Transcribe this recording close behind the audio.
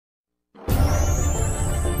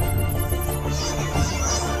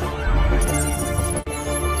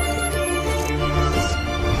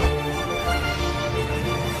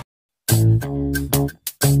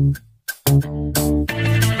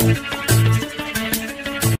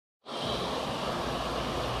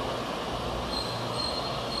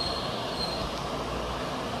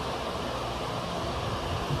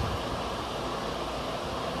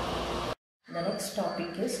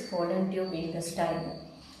is pollen tube in the style.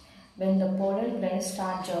 When the pollen grains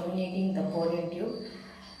start germinating the pollen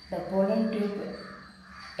tube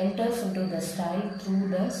enters into the style through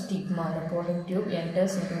the stigma. The pollen tube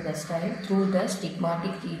enters into the style through the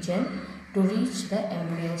stigmatic region to reach the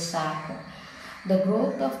embryo sac. The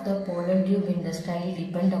growth of the pollen tube in the style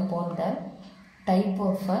depends upon the type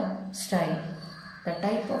of a style. The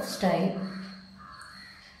type of style,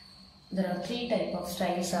 there are three types of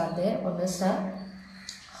styles are there. One is a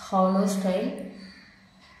hollow style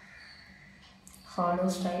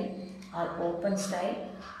or open style,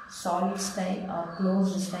 solid style or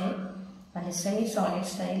closed style, and a semi-solid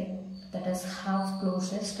style, that is half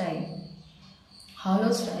closed style.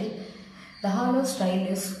 Hollow style. The hollow style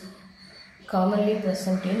is commonly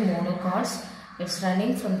present in monocots. It's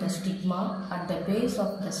running from the stigma at the base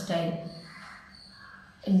of the style.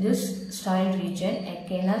 In this style region, a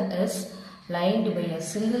canal is lined by a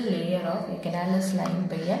single layer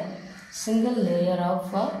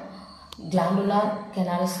of glandular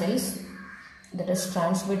canal cells, that is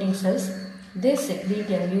transmitting cells. They secrete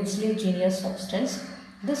a mucilaginous substance.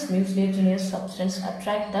 This mucilaginous substance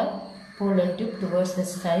attracts the pollen tube towards the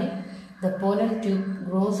style. The pollen tube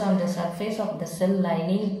grows on the surface of the cell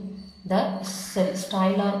lining the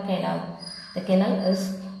stylar canal. The canal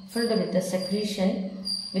is filled with the secretion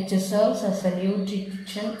which serves as a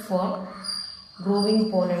nutrition for growing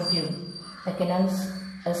pollen tube. The canal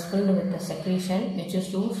is filled with the secretion which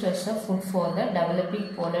is used as a food for the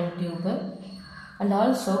developing pollen tube and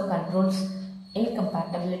also controls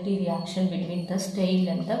incompatibility reaction between the style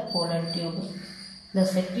and the pollen tube. The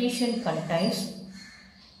secretion contains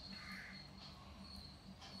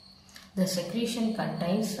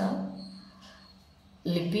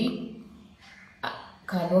lipid,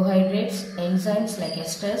 carbohydrates, enzymes like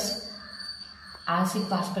esters, acid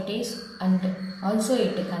phosphatase, and also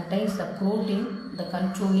it contains the protein, the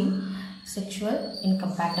controlling sexual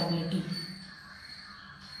incompatibility.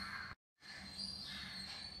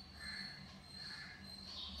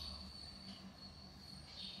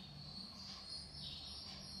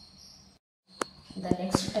 The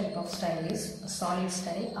next type of style is solid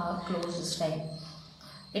style or closed style.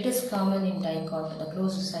 It is common in dicot. The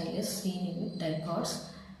closed style is seen in dicots.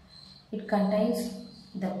 It contains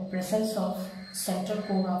the presence of central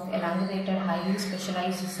core of elongated, highly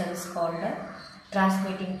specialized cells called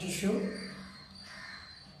transmitting tissue.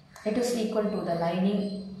 It is equal to the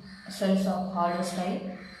lining cells of hollow style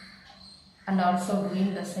and also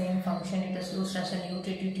doing the same function. It is used as a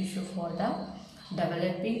nutritive tissue for the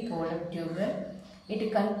developing pollen tube.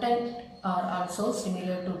 Its content are also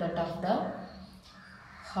similar to that of the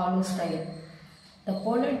hollow style. The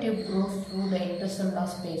pollen tube grows through the intercellular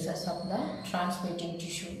spaces of the transmitting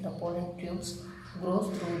tissue. The pollen tubes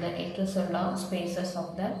grows through the intercellular spaces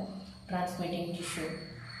of the transmitting tissue.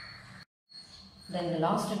 Then the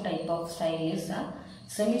last type of style is a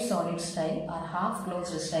semi-solid style or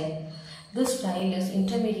half-closed style. This style is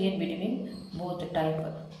intermediate between both types,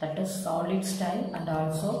 that is solid style and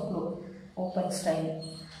also open style.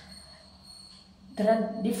 There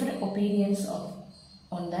are different opinions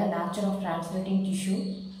on the nature of transmitting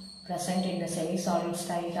tissue present in the semi-solid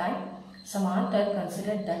style type. Some authors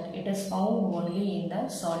consider that it is found only in the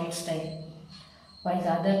solid style, while the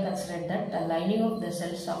other consider that the lining of the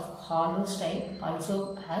cells of hollow style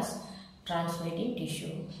also has transmitting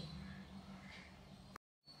tissue.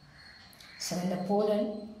 So when the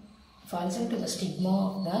pollen falls into the stigma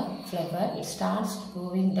of the flower, it starts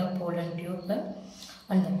growing the pollen tube,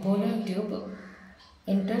 and the pollen tube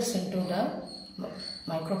enters into the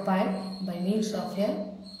micropyle by means of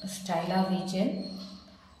a stylar region.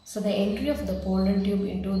 So the entry of the pollen tube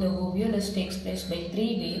into the ovulus takes place by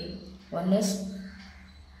three ways. One is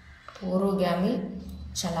porogamy,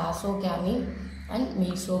 chalazoogamy, and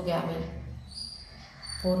mesogamy.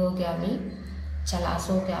 Porogamy,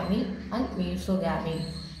 chalazoogamy, and mesogamy.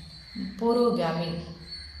 Porogamy,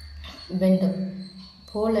 when the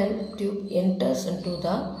pollen tube enters into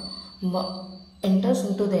the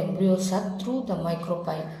embryo sac through the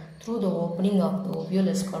micropyle, through the opening of the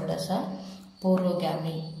ovulus called as a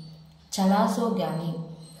porogamy. Chalazoogamy,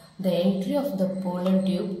 the entry of the pollen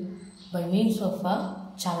tube by means of a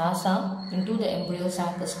chalasa into the embryo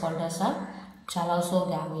sac is called as a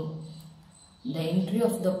chalazoogamy. The entry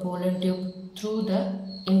of the pollen tube through the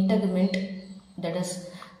integument, that is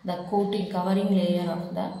the coating covering layer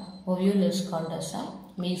of the ovulus called as a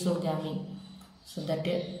mesogamy. So that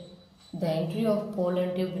the entry of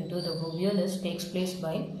pollen tube into the ovulus takes place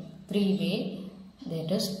by three ways,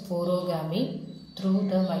 that is porogamy through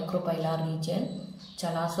the micropylar region,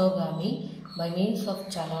 chalazoogamy by means of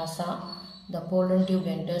chalasa, the pollen tube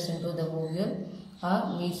enters into the ovule, are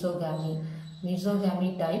mesogamy.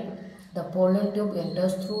 Mesogamy type, the pollen tube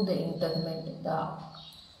enters through the integument. The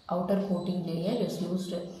outer coating layer is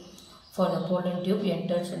used for the pollen tube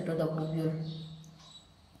enters into the ovule.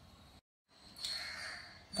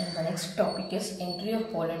 Then the next topic is entry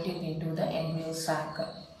of pollen tube into the embryo sac.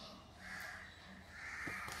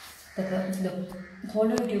 The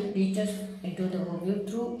pollen tube reaches into the ovule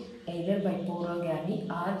through either by porogamy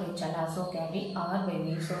or by chalazogamy or by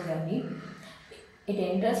mesogamy. It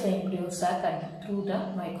enters the embryo sac and through the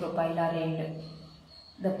micropylar end.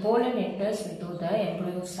 The pollen enters into the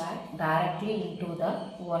embryo sac directly into the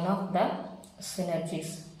one of the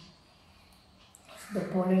synergids. The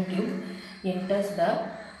pollen tube enters the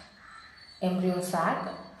embryo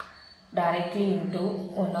sac directly into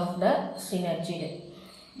one of the synergid.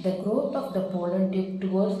 The growth of the pollen tube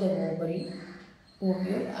towards the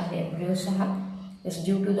ovule and embryo sac is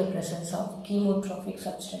due to the presence of chemotrophic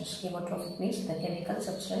substance. Chemotrophic means the chemical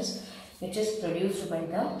substance which is produced by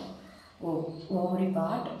the ovary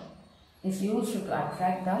part is used to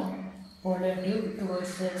attract the pollen tube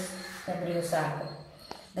towards the embryo sac.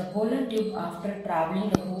 The pollen tube, after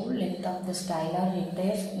traveling the whole length of the styler,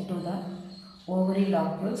 enters into the ovary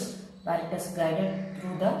locules where it is guided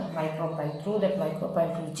through the micropyle. Through that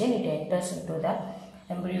micropyle region, it enters into the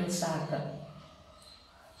embryo sac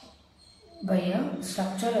by a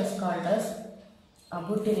structure is called as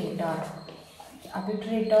abuturator.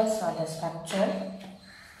 Abuturators are the structure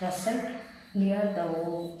present near the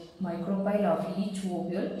micropyle of each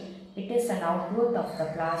ovule. It is an outgrowth of the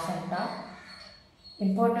placenta,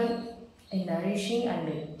 important in nourishing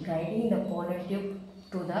and guiding the pollen tube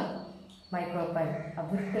to the micropyle.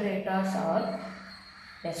 Abuturators are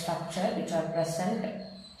a structure which are present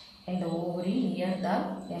in the ovary near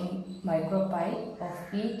the micropyle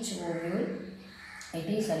of each ovule. It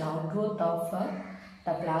is an outgrowth of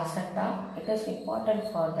the placenta. It is important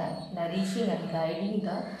for the nourishing and guiding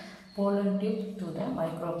the pollen tube to the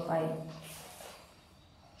micropyle.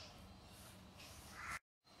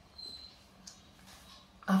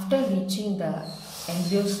 After reaching the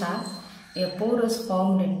embryo sac, a pore is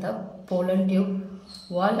formed in the pollen tube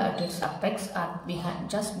wall at its apex or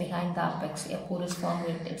just behind the apex. A pore is formed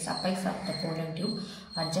with its apex of the pollen tube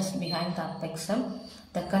or just behind the apex.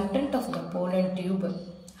 The content of the pollen tube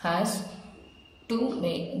has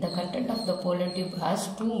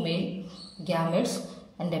two male gametes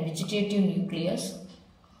and a vegetative nucleus.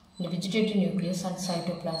 The vegetative nucleus and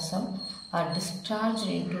cytoplasm are discharged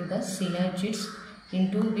into the synergids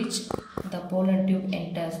into which the pollen tube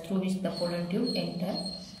enters. Through which the pollen tube enters.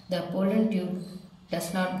 The pollen tube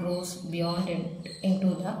does not grow beyond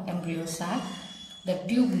into the embryo sac. The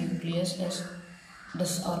tube nucleus is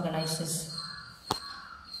disorganizes.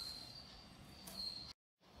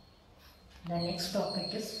 The next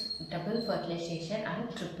topic is double fertilization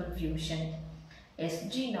and triple fusion.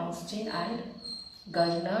 S.G. Naustein and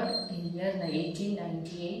Gardner in year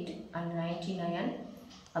 1898 and 99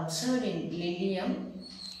 observed in Lilium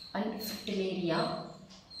and Fritillaria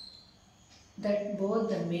that both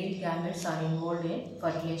the male gametes are involved in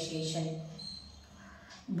fertilization.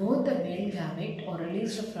 Both the male gamete or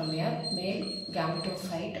released from a male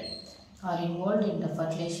gametophyte are involved in the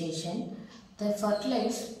fertilization. They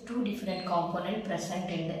fertilize two different components present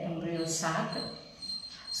in the embryo sac.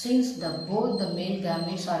 Since both the male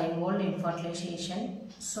gametes are involved in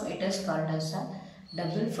fertilization, so it is called as a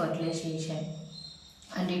double fertilization,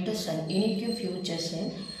 and it is an unique feature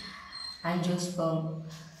in angiosperm.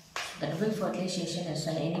 The double fertilization is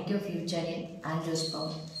an unique feature in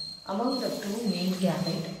angiosperm. Among the two male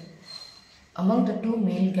gamete,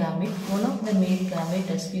 one of the male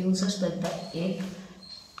gamete fuses with the egg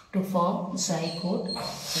to form zygote,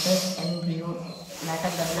 it is embryo, later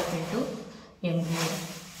develop into embryo.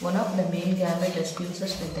 One of the male gamete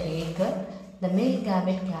fuses with the egg. The male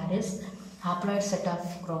gamete carries haploid set of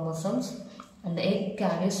chromosomes and the egg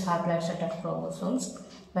carries haploid set of chromosomes.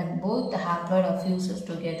 When both the haploid are fused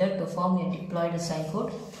together to form a diploid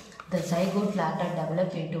zygote, the zygote later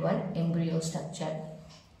develop into an embryo structure.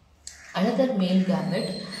 Another male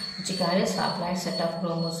gamete which carries haploid set of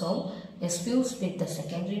chromosome is fused with the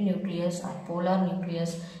secondary nucleus or polar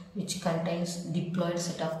nucleus which contains diploid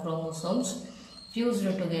set of chromosomes fused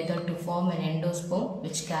together to form an endosperm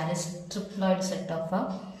which carries triploid set of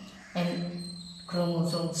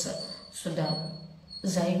chromosomes. So the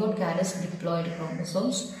zygote carries diploid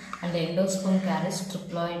chromosomes and the endosperm carries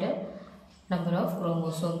triploid number of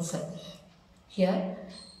chromosomes. Here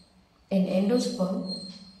in endosperm,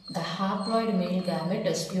 the haploid male gamete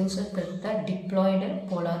is fused with the diploid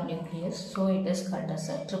polar nucleus, so it is called as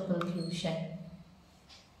a triple fusion.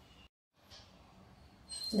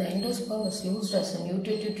 The endosperm is used as a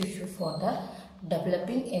nutritive tissue for the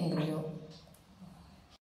developing embryo.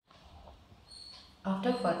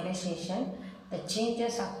 After fertilization, the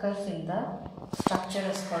changes occurs in the structure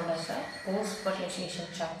is called as a post-fertilization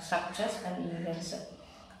structures and events.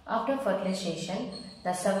 After fertilization,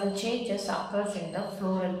 the several changes occurs in the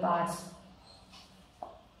floral parts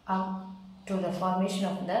up to the formation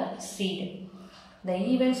of the seed. The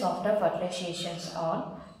events after fertilizations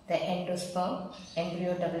are the endosperm,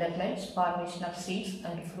 embryo development, formation of seeds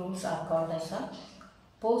and fruits are called as a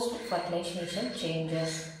post-fertilization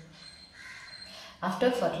changes.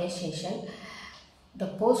 After fertilization, the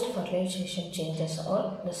post-fertilization changes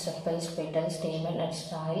are the sepals, petals, stamen and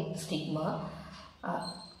style, stigma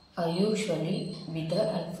are usually wither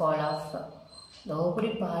and fall off. The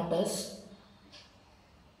ovary part is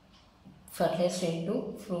fertilized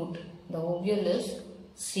into fruit. The ovule is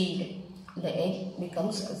seed. The egg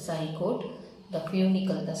becomes a zygote. The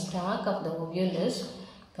funicle, the stalk of the ovule is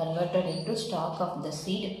converted into stalk of the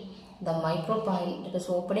seed. The micropyle that is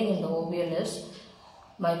opening in the ovule is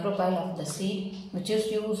micropyle of the seed, which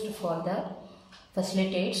is used for the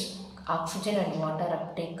facilitates oxygen and water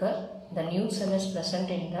uptake. The new cell is present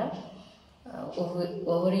in the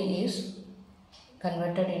ovary is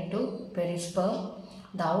converted into perisperm.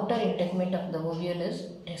 The outer integument of the ovule is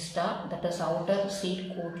testa, that is outer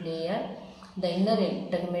seed coat layer. The inner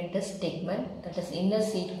integument is tegment, that is inner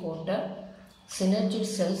seed coat. Synergid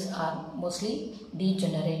cells are mostly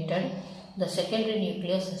degenerated. The secondary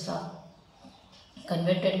nucleus is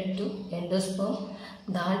converted into endosperm.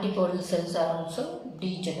 The antipodal cells are also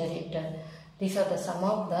degenerated. These are the some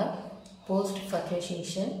of the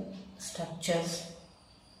post-fertilization structures.